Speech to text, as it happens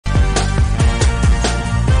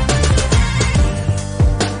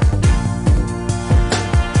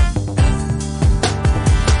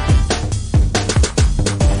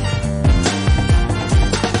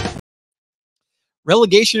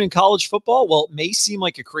Relegation in college football? Well, it may seem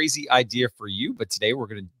like a crazy idea for you, but today we're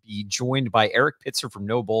going to be joined by Erik Pitzer from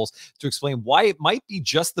NoBowls to explain why it might be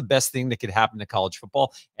just the best thing that could happen to college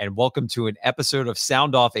football. And welcome to an episode of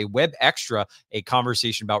Sound Off, a web extra, a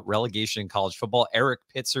conversation about relegation in college football. Erik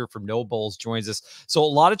Pitzer from NoBowls joins us. So a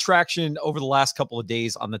lot of traction over the last couple of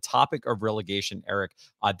days on the topic of relegation, Erik.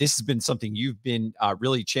 This has been something you've been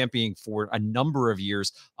really championing for a number of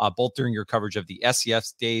years, both during your coverage of the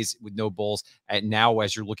SEF days with NoBowls and now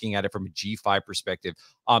as you're looking at it from a G5 perspective.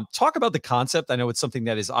 Talk about the concept. I know it's something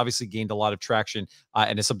that has obviously gained a lot of traction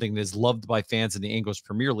and is something that is loved by fans in the English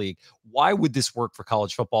Premier League. Why would this work for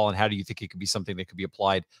college football, and how do you think it could be something that could be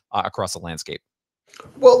applied across the landscape?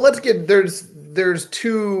 Well, let's get there's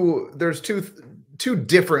two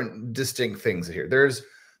different distinct things here. There's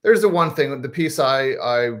the one thing, the piece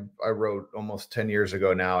I wrote almost 10 years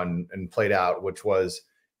ago now and played out, which was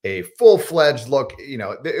a full-fledged look.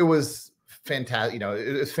 It was fantastic.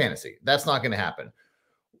 It's fantasy. That's not going to happen.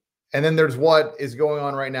 And then there's what is going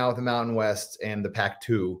on right now with the Mountain West and the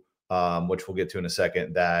Pac-2, which we'll get to in a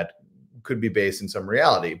second, that could be based in some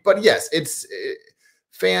reality. But yes,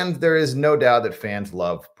 fans. There is no doubt that fans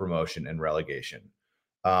love promotion and relegation.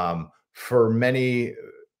 For many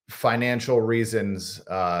financial reasons,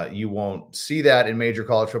 you won't see that in major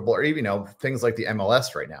college football, or even things like the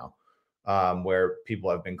MLS right now, where people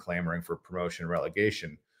have been clamoring for promotion and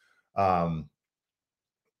relegation.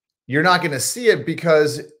 You're not going to see it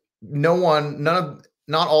because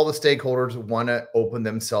not all the stakeholders want to open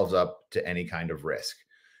themselves up to any kind of risk,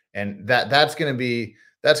 and that's going to be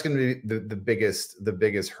the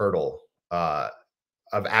biggest hurdle of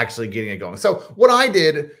actually getting it going. So what I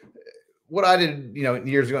did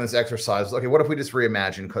years ago in this exercise was, okay, what if we just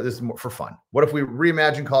reimagine? Because this is more for fun. What if we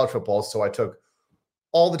reimagine college football? So I took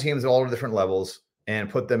all the teams at all the different levels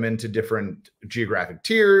and put them into different geographic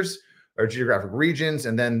tiers or geographic regions,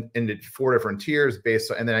 and then into 4 different tiers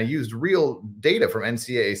and then I used real data from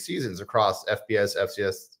NCAA seasons across FBS,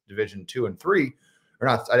 FCS Division 2 and 3, or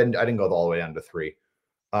not. I didn't go all the way down to 3.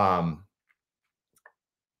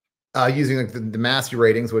 Using like the Massey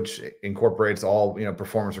ratings, which incorporates all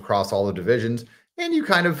performance across all the divisions, and you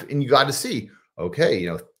got to see, okay,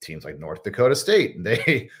 teams like North Dakota State,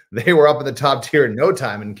 they were up in the top tier in no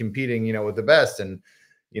time and competing, with the best. And,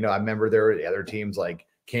 I remember there were other teams like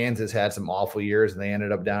Kansas had some awful years and they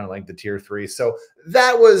ended up down in like the tier 3. So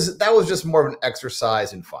that was just more of an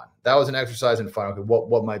exercise in fun. That was an exercise in fun. Okay,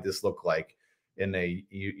 what might this look like in a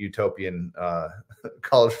utopian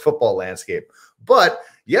college football landscape? But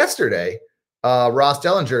yesterday, Ross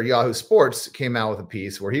Dellinger at Yahoo Sports came out with a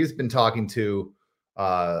piece where he's been talking to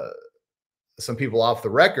some people off the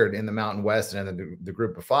record in the Mountain West and in the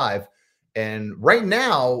group of 5. And right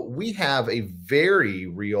now we have a very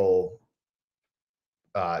real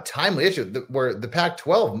timely issue where the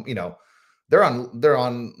Pac-12, they're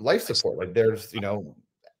on life support. Like there's,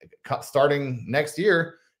 starting next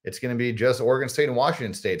year, it's going to be just Oregon State and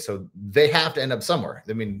Washington State. So they have to end up somewhere.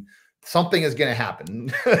 I mean, something is going to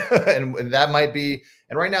happen. and that might be,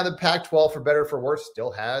 and right now the Pac-12, for better or for worse,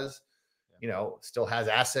 still has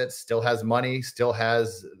assets, still has money, still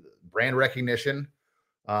has brand recognition.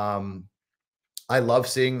 I love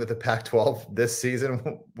seeing that the Pac-12 this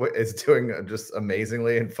season is doing just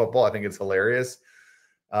amazingly in football. I think it's hilarious.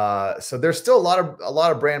 So there's still a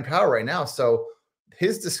lot of brand power right now. So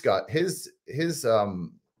his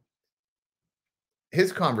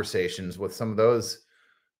conversations with some of those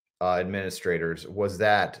administrators was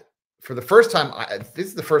that for the first time, this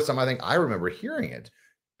is the first time I think I remember hearing it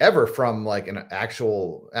ever from like an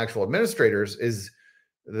actual administrators, is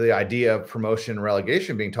the idea of promotion and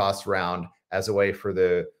relegation being tossed around as a way for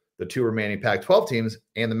the 2 remaining Pac-12 teams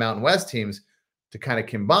and the Mountain West teams to kind of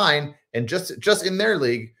combine and just in their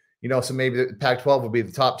league, so maybe the Pac-12 will be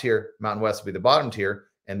the top tier, Mountain West will be the bottom tier,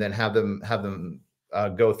 and then have them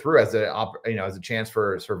go through as a chance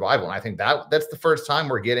for survival. And I think that's the first time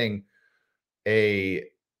we're getting there's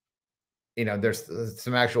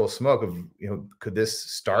some actual smoke of, could this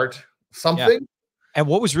start something? Yeah. And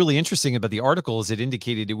what was really interesting about the article is it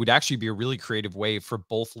indicated it would actually be a really creative way for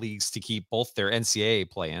both leagues to keep both their NCAA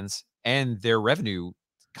plans and their revenue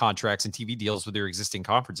contracts and TV deals with their existing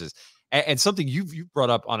conferences. And something you've brought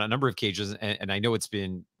up on a number of occasions, and I know it's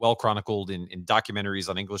been well chronicled in documentaries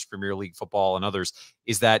on English Premier League football and others,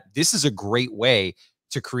 is that this is a great way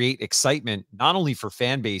to create excitement, not only for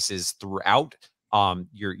fan bases throughout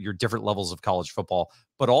your different levels of college football,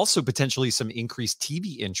 but also potentially some increased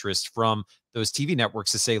TV interest from those TV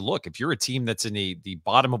networks to say, look, if you're a team that's in the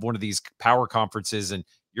bottom of one of these power conferences and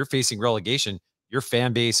you're facing relegation, your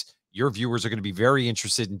fan base, your viewers are going to be very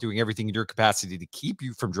interested in doing everything in your capacity to keep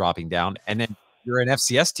you from dropping down. And then you're an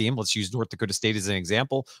FCS team, let's use North Dakota State as an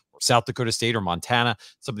example, or South Dakota State or Montana,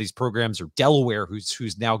 some of these programs, or Delaware,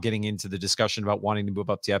 who's now getting into the discussion about wanting to move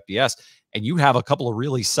up to FBS, and you have a couple of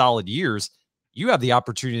really solid years, you have the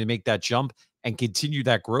opportunity to make that jump and continue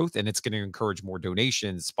that growth. And it's going to encourage more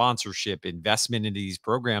donations, sponsorship, investment into these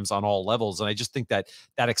programs on all levels. And I just think that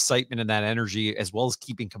that excitement and that energy, as well as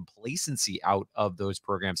keeping complacency out of those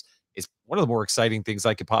programs, is one of the more exciting things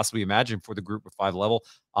I could possibly imagine for the Group of 5 level,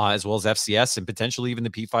 as well as FCS and potentially even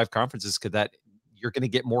the P5 conferences, because that you're going to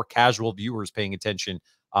get more casual viewers paying attention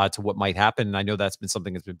to what might happen. And I know that's been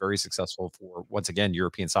something that's been very successful for, once again,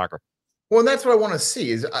 European soccer. Well, and that's what I want to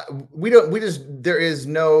see is there's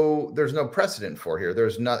no precedent for here.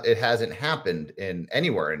 It hasn't happened in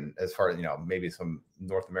anywhere. And as far as, maybe some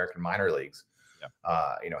North American minor leagues,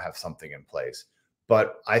 have something in place.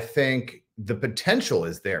 But I think the potential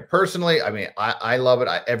is there. Personally, I mean, I love it.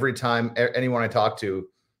 Every time anyone I talk to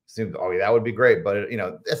seems, oh, yeah, that would be great. But,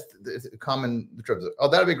 it's common trips. Oh,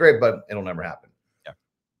 that would be great, but it'll never happen. Yeah.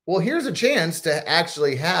 Well, here's a chance to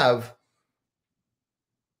actually have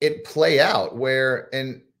it play out where,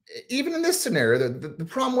 and even in this scenario, the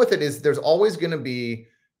problem with it is there's always going to be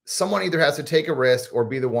someone either has to take a risk or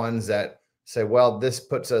be the ones that say, well, this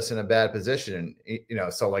puts us in a bad position.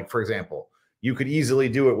 So like, for example, you could easily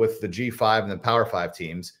do it with the G5 and the Power 5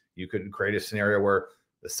 teams. You could create a scenario where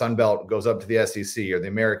the Sun Belt goes up to the SEC or the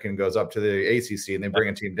American goes up to the ACC and they bring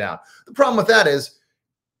a team down. The problem with that is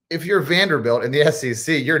if you're Vanderbilt in the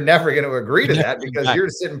SEC, you're never going to agree to that because you're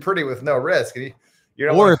sitting pretty with no risk.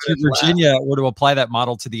 Or if you're Virginia, or to apply that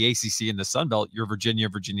model to the ACC and the Sun Belt, you're Virginia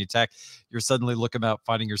Tech, you're suddenly looking about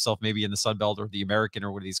finding yourself maybe in the Sun Belt or the American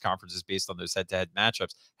or one of these conferences based on those head-to-head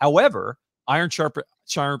matchups. However, iron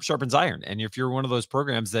sharpens iron. And if you're one of those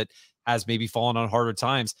programs that has maybe fallen on harder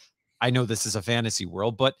times, I know this is a fantasy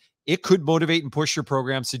world, but it could motivate and push your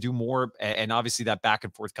programs to do more. And obviously that back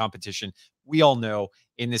and forth competition, we all know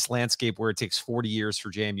in this landscape where it takes 40 years for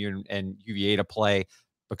JMU and UVA to play,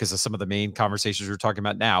 because of some of the main conversations we're talking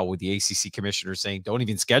about now with the ACC commissioner saying, don't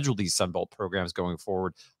even schedule these Sun Belt programs going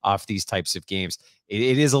forward off these types of games.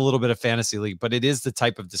 It is a little bit of fantasy league, but it is the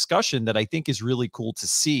type of discussion that I think is really cool to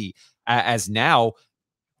see, as now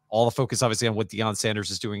all the focus obviously on what Deion Sanders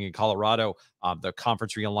is doing in Colorado, the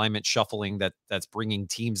conference realignment shuffling that's bringing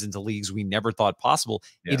teams into leagues we never thought possible.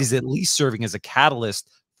 Yeah. It is at least serving as a catalyst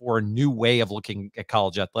for a new way of looking at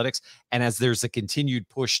college athletics. And as there's a continued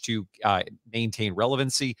push to maintain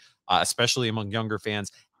relevancy, especially among younger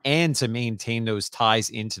fans, and to maintain those ties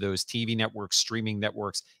into those TV networks, streaming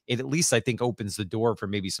networks, it at least, I think, opens the door for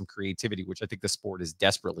maybe some creativity, which I think the sport is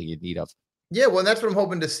desperately in need of. Yeah, well, that's what I'm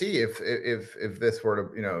hoping to see if this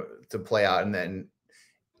were to, to play out. And then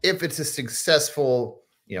if it's a successful,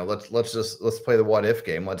 let's play the what if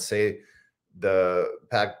game. Let's say the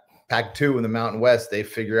Pac-2 in the Mountain West, they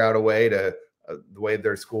figure out a way to the way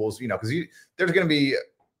their schools, because there's going to be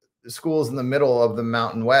schools in the middle of the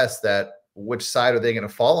Mountain West that which side are they going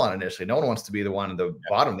to fall on initially? No one wants to be the one at the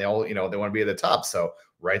bottom. They all, they want to be at the top. So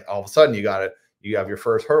all of a sudden you have your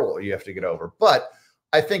first hurdle you have to get over. But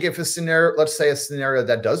I think if let's say a scenario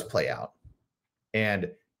that does play out and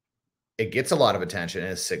it gets a lot of attention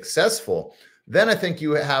and is successful, then I think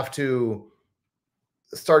you have to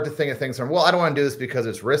start to think of things from, well, I don't want to do this because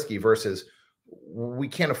it's risky versus we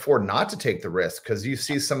can't afford not to take the risk, because you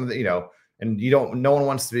see some of the, and no one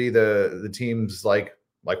wants to be the teams like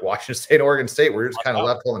Washington State, Oregon State, where you're just kind of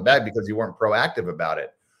left holding back because you weren't proactive about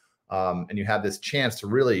it. And you have this chance to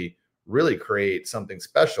really, really create something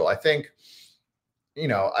special. I think,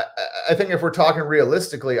 I think if we're talking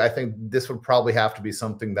realistically, I think this would probably have to be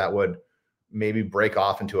something that would maybe break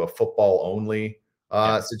off into a football only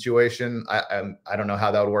situation. I don't know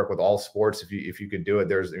how that would work with all sports. If you could do it,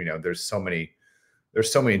 there's so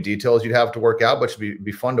many details you'd have to work out, but it should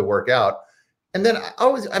be fun to work out. And then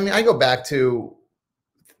I go back to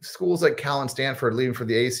schools like Cal and Stanford leaving for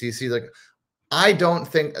the ACC. Like, I don't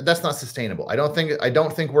think that's not sustainable. I don't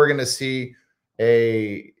think we're going to see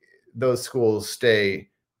those schools stay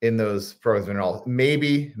in those programs at all.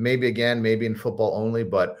 Maybe in football only,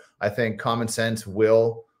 but I think common sense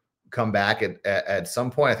will come back at some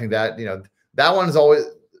point. I think that, that one's always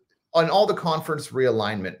on all the conference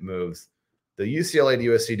realignment moves, the UCLA to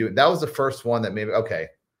USC that was the first one that maybe, okay,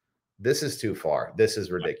 this is too far. This is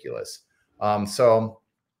ridiculous. So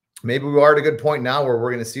maybe we are at a good point now where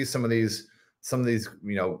we're going to see some of these,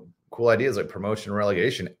 cool ideas like promotion and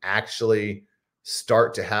relegation actually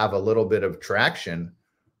start to have a little bit of traction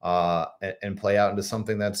and play out into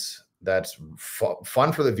something that's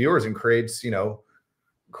fun for the viewers and creates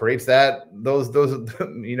that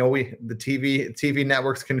the TV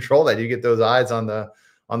networks control that. You get those eyes on the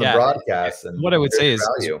on the Yeah. broadcast. And What I would say is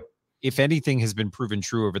value. if anything has been proven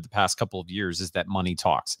true over the past couple of years is that money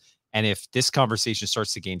talks. And if this conversation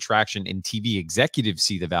starts to gain traction and TV executives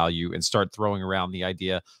see the value and start throwing around the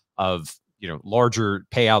idea of, larger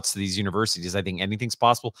payouts to these universities, I think anything's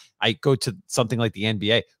possible. I go to something like the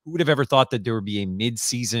NBA. Who would have ever thought that there would be a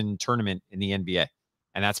mid-season tournament in the NBA?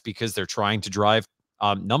 And that's because they're trying to drive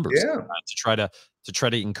numbers to try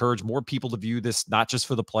to encourage more people to view this, not just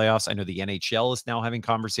for the playoffs. I know the NHL is now having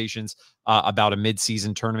conversations about a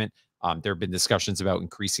mid-season tournament. There have been discussions about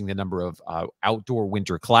increasing the number of outdoor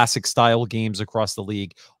winter classic style games across the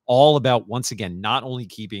league, all about, once again, not only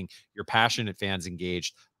keeping your passionate fans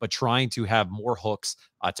engaged, but trying to have more hooks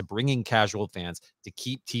to bring in casual fans, to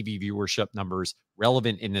keep TV viewership numbers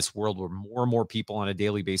relevant in this world where more and more people on a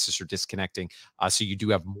daily basis are disconnecting. So you do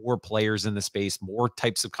have more players in the space, more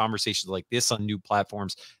types of conversations like this on new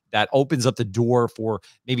platforms that opens up the door for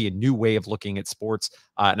maybe a new way of looking at sports.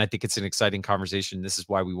 And I think it's an exciting conversation. This is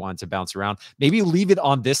why we wanted to bounce around. Maybe leave it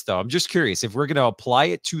on this, though. I'm just curious if we're going to apply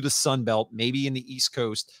it to the Sun Belt, maybe in the East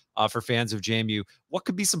Coast for fans of JMU, what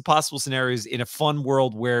could be some possible scenarios in a fun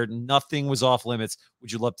world where nothing was off limits?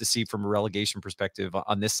 Would you love to see from a relegation perspective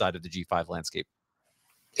on this side of the G5 landscape?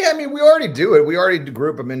 Yeah, I mean, we already do it. We already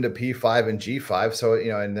group them into P5 and G5. So,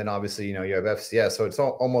 and then obviously, you have FCS. So it's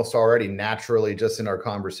almost already naturally just in our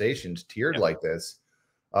conversations tiered like this.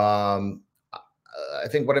 I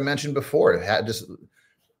think what I mentioned before, had just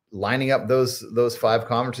lining up those 5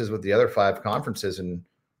 conferences with the other 5 conferences. And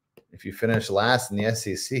if you finish last in the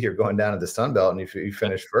SEC, you're going down to the Sun Belt. And if you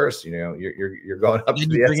finish first, you're going up to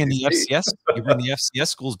the bring in the SEC. FCS. You bring the FCS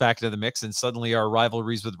schools back into the mix, and suddenly our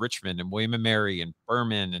rivalries with Richmond and William and Mary and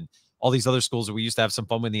Furman and all these other schools that we used to have some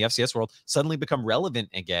fun with in the FCS world suddenly become relevant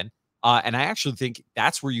again. And I actually think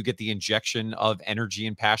that's where you get the injection of energy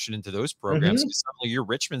and passion into those programs. Because suddenly you're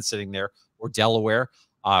Richmond sitting there, or Delaware,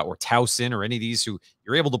 or Towson, or any of these who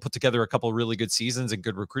you're able to put together a couple of really good seasons and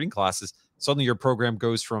good recruiting classes. Suddenly your program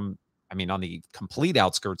goes from, on the complete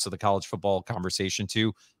outskirts of the college football conversation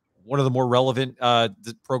to one of the more relevant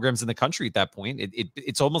programs in the country at that point.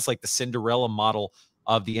 It's almost like the Cinderella model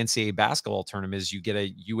of the NCAA basketball tournament is you get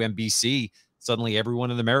a UMBC. Suddenly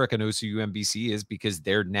everyone in America knows who UMBC is because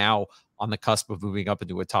they're now on the cusp of moving up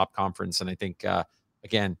into a top conference. And I think,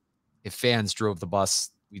 again, if fans drove the bus,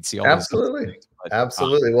 we'd see all absolutely. these things.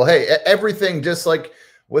 Absolutely. Well, hey, everything just like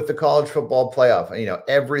with the college football playoff,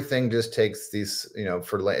 everything just takes these,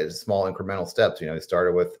 for small incremental steps. They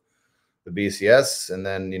started with the BCS, and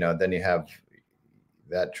then, then you have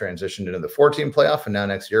that transitioned into the 14 playoff. And now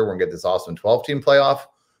next year, we're gonna get this awesome 12-team playoff.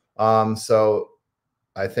 So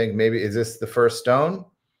I think maybe, is this the first stone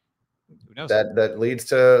that leads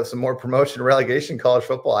to some more promotion, relegation, college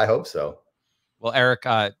football? I hope so. Well, Erik,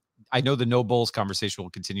 I know the NoBowls conversation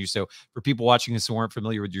will continue. So for people watching this who aren't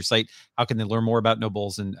familiar with your site, how can they learn more about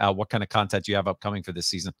NoBowls and what kind of content you have upcoming for this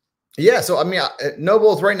season? Yeah, so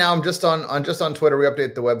NoBowls right now. I'm just on Twitter. We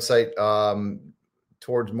update the website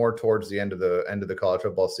towards the end of the college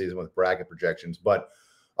football season with bracket projections. But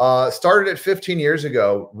started it 15 years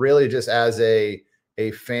ago, really just as a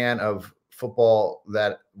fan of football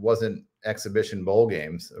that wasn't exhibition bowl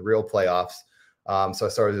games, real playoffs. So I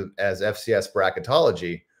started as FCS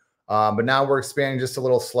bracketology. But now we're expanding just a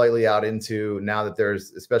little slightly out into, now that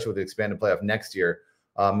there's, especially with the expanded playoff next year,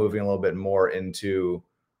 moving a little bit more into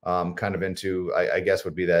I guess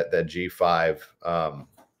would be that G5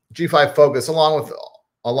 focus,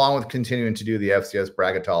 along with continuing to do the FCS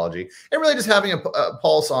bracketology and really just having a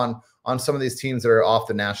pulse on some of these teams that are off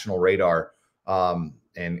the national radar, and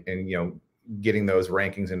getting those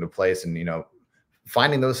rankings into place, and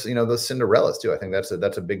finding those those Cinderellas too. I think that's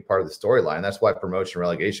a big part of the storyline. That's why promotion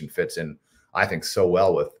relegation fits in, I think, so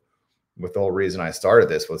well with the whole reason I started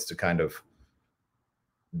this, was to kind of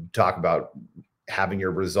talk about having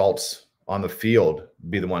your results on the field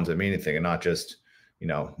be the ones that mean anything, and not just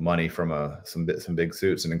money from some big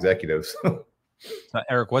suits and executives.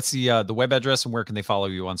 Erik, what's the web address, and where can they follow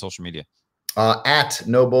you on social media? At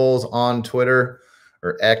NoBowls on Twitter,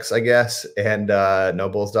 or X, I guess, and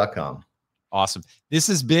NoBowls.com. Awesome. This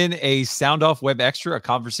has been a Sound Off Web Extra, a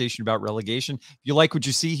conversation about relegation. If you like what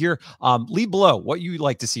you see here, leave below what you'd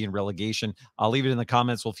like to see in relegation. I'll leave it in the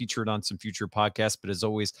comments. We'll feature it on some future podcasts. But as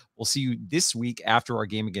always, we'll see you this week after our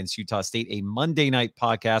game against Utah State, a Monday night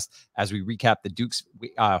podcast, as we recap the Duke's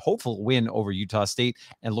hopeful win over Utah State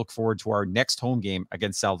and look forward to our next home game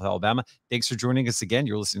against South Alabama. Thanks for joining us again.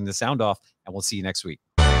 You're listening to Sound Off, and we'll see you next week.